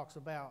Paul talks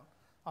about,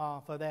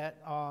 for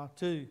that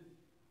too.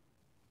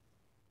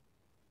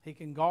 He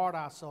can guard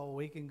our soul.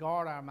 He can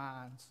guard our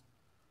minds.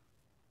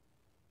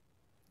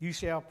 You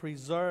shall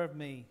preserve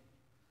me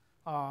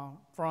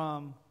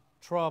from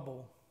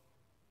trouble.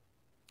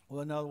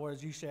 Well, in other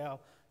words, you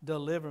shall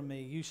deliver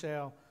me. You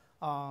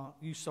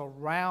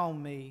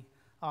surround me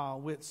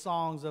with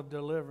songs of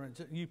deliverance.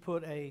 You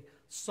put a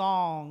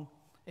song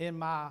in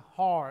my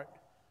heart.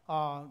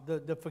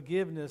 The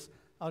forgiveness,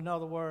 in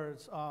other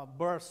words,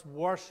 births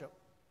worship.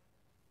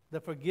 The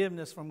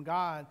forgiveness from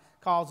God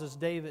causes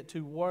David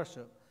to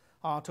worship,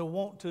 to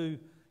want to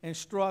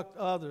instruct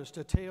others,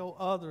 to tell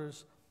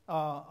others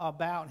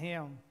about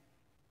him.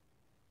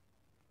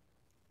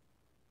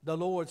 The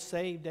Lord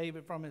saved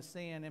David from his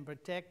sin and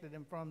protected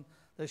him from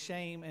the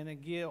shame and the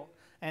guilt.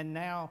 And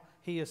now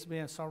he has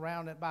been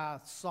surrounded by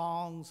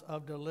songs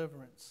of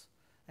deliverance.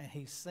 And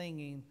he's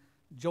singing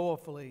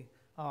joyfully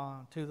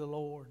to the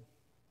Lord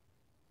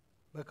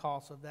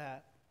because of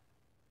that.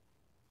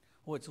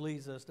 Which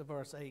leads us to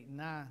verse 8 and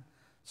 9.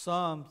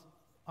 Some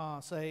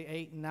say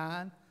 8 and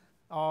 9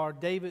 are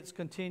David's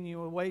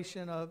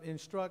continuation of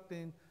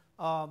instructing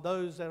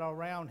those that are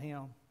around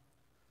him.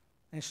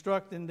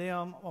 Instructing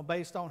them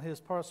based on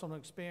his personal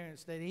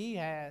experience that he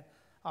had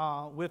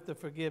with the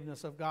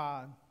forgiveness of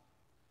God.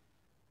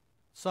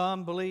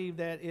 Some believe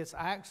that it's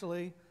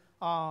actually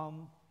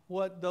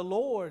what the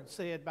Lord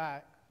said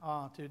back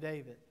to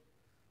David.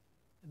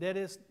 That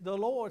it's the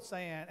Lord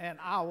saying, and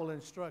I will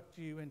instruct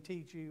you and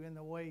teach you in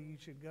the way you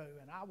should go,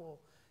 and I will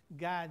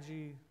guide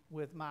you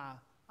with my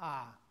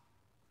eye.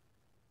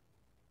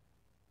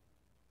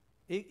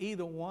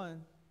 Either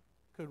one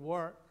could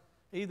work.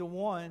 Either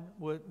one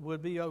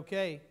would be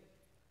okay.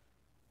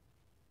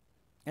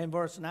 In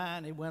verse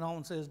 9, it went on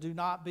and says, do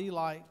not be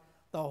like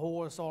the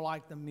horse or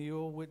like the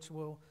mule,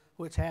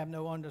 which have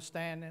no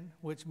understanding,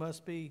 which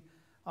must be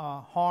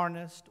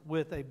harnessed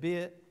with a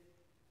bit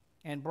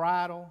and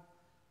bridle,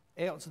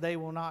 else they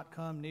will not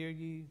come near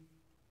you.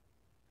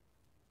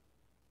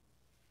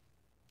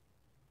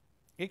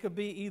 It could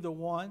be either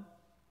one.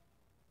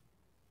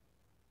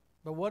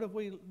 But what if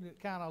we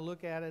kind of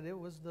look at it? It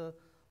was the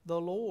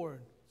Lord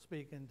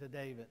speaking to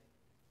David.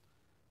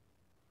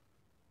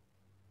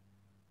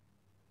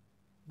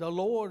 The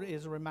Lord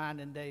is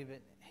reminding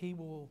David he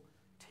will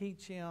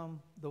teach him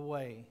the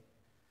way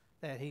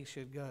that he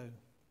should go.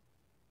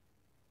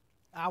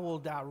 I will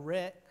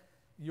direct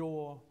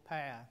your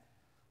path.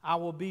 I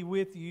will be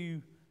with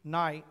you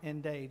night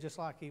and day, just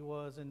like he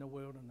was in the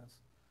wilderness.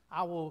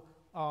 I will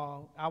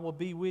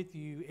be with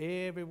you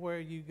everywhere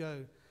you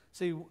go.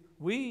 See,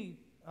 we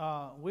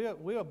are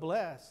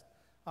blessed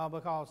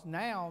because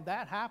now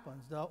that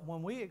happens.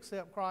 When we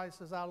accept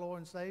Christ as our Lord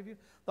and Savior,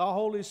 the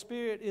Holy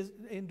Spirit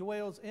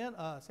indwells in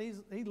us.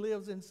 He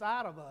lives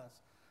inside of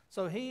us.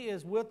 So he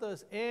is with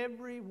us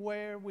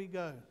everywhere we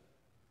go.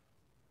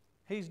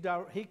 He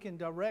can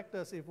direct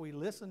us if we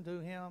listen to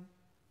him,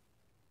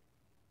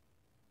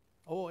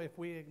 or if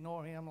we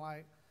ignore him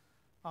like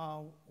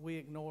we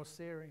ignore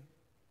Siri.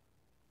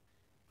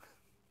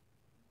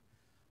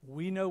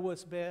 We know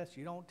what's best.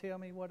 You don't tell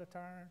me where to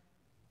turn.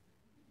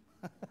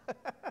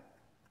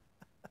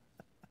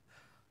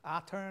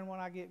 I turn when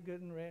I get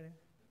good and ready.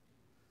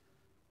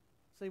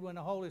 See, when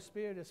the Holy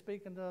Spirit is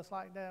speaking to us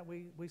like that,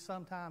 we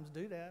sometimes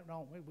do that,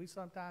 don't we? We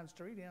sometimes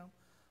treat him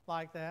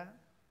like that.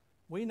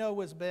 We know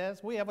what's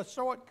best. We have a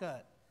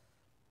shortcut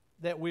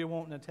that we're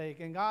wanting to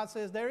take. And God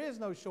says there is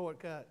no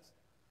shortcuts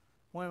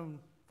when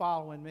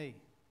following me.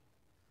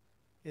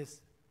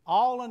 It's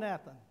all or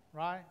nothing,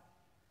 right?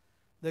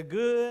 The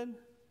good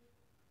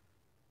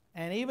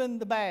and even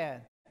the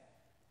bad.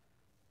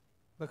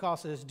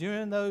 Because it's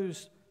during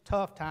those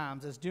tough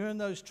times, it's during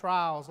those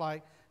trials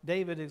like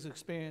David is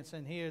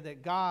experiencing here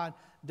that God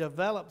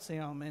develops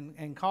him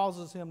and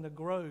causes him to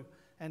grow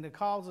and it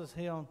causes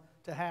him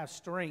to have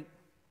strength,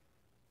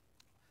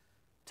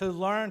 to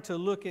learn to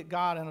look at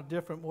God in a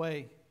different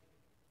way.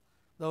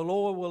 The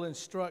Lord will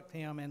instruct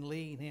him and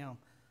lead him.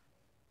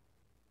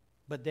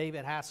 But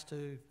David has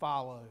to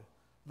follow,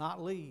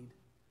 not lead.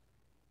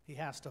 He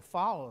has to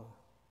follow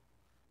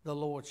the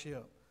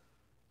lordship,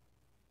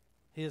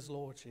 his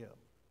lordship.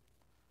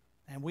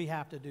 And we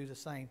have to do the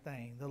same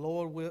thing. The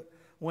Lord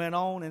went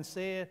on and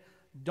said,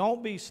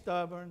 don't be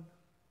stubborn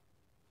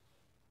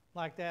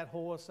like that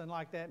horse and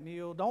like that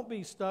mule. Don't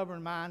be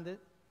stubborn-minded.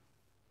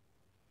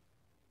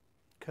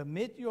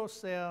 Commit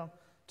yourself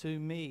to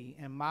me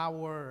and my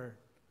word,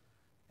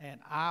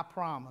 and I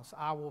promise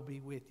I will be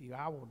with you.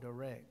 I will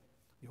direct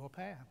your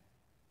path.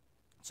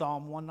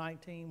 Psalm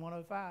 119,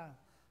 105.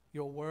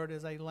 Your word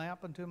is a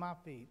lamp unto my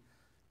feet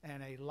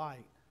and a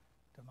light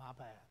to my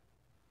path.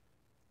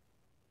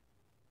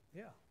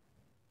 Yeah.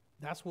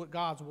 That's what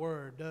God's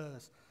word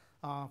does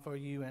for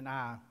you and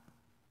I.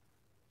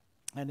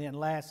 And then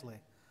lastly,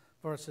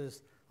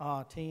 verses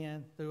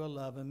 10 through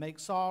 11.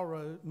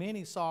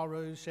 Many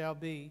sorrows shall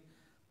be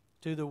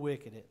to the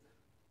wicked,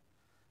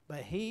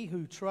 but he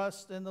who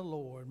trusts in the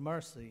Lord,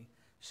 mercy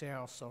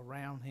shall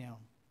surround him.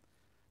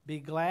 Be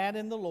glad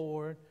in the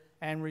Lord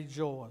and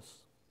rejoice,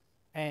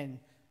 and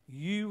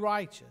you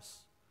righteous,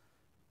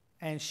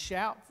 and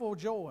shout for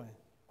joy,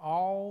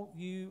 all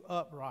you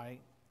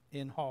upright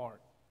in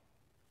heart.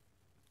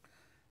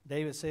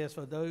 David says,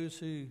 for those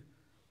who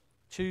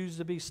choose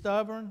to be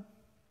stubborn,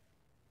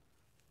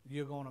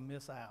 you're going to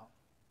miss out.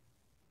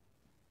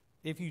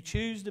 If you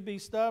choose to be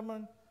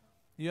stubborn,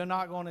 you're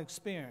not going to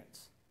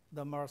experience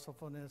the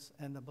mercifulness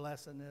and the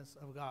blessedness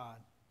of God.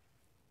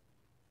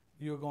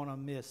 You're going to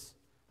miss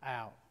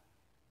out.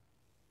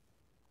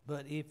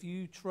 But if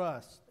you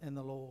trust in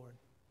the Lord,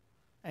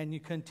 and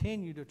you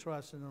continue to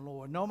trust in the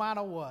Lord, no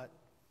matter what,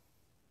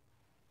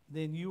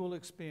 then you will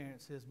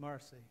experience his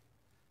mercy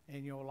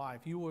in your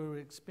life. You will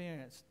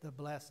experience the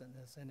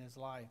blessedness in his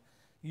life.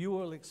 You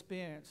will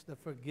experience the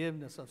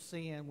forgiveness of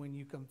sin when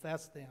you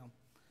confess them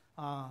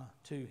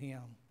to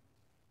him.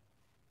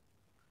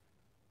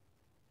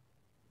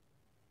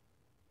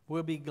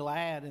 We'll be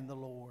glad in the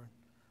Lord.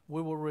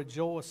 We will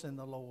rejoice in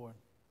the Lord.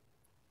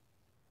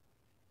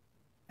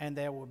 And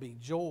there will be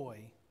joy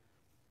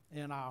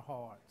in our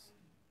hearts.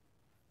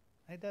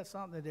 Ain't that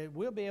something that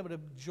we'll be able to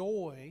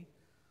joy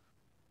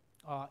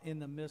in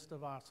the midst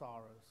of our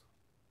sorrows?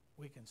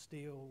 We can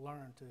still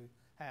learn to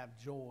have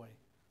joy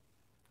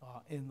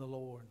in the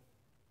Lord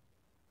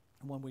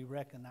when we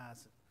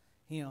recognize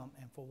him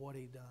and for what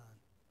he done.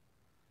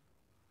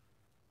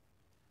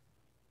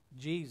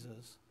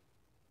 Jesus,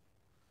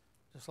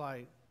 just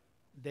like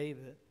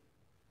David,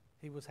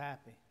 he was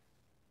happy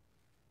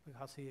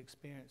because he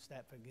experienced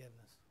that forgiveness.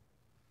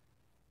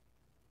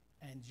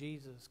 And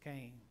Jesus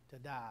came to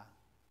die,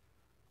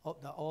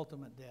 the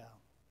ultimate death.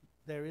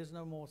 There is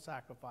no more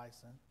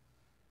sacrificing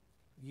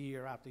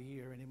year after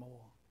year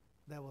anymore.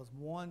 There was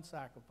one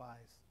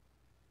sacrifice,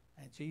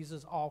 and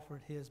Jesus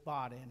offered his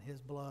body and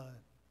his blood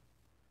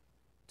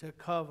to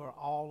cover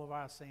all of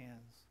our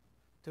sins,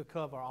 to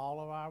cover all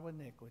of our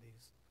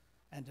iniquities,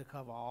 and to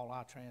cover all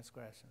our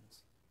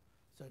transgressions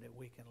so that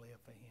we can live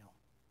for him.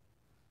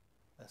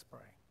 Let's pray.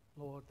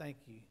 Lord, thank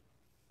you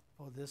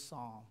for this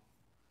psalm.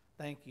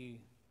 Thank you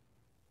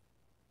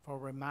for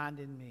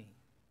reminding me,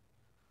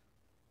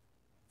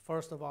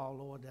 first of all,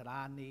 Lord, that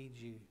I need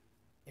you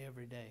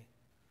every day,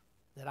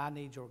 that I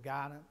need your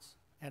guidance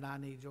and I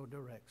need your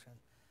direction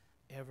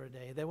every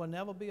day. There will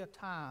never be a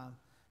time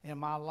in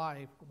my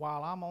life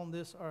while I'm on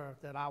this earth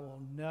that I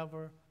will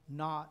never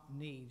not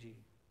need you.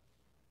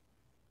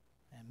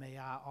 And may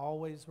I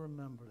always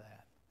remember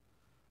that.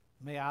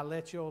 May I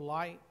let your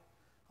light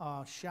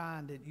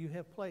shine that you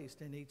have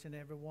placed in each and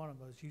every one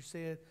of us. You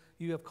said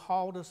you have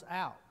called us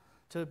out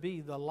to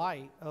be the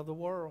light of the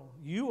world.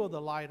 You are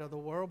the light of the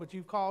world, but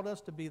you've called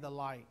us to be the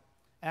light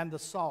and the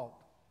salt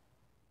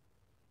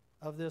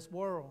of this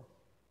world.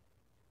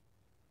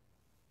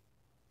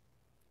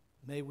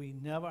 May we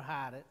never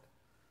hide it,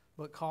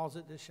 but cause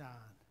it to shine,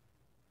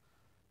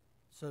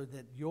 so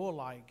that your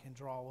light can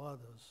draw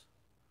others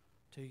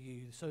to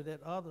you, so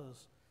that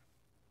others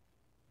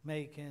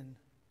can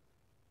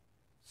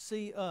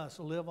see us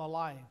live a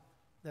life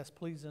that's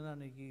pleasing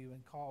unto you,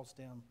 and cause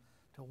them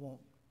to want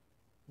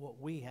what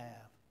we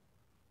have.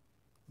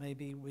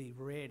 Maybe we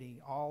ready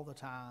all the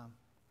time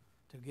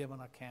to give an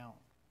account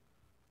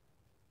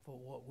for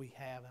what we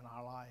have in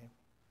our life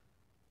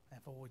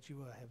and for what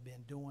you have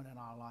been doing in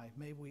our life.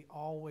 May we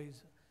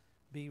always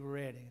be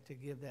ready to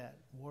give that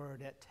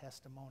word, that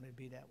testimony,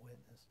 be that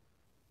witness.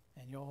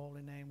 In your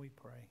holy name we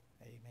pray.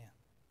 Amen.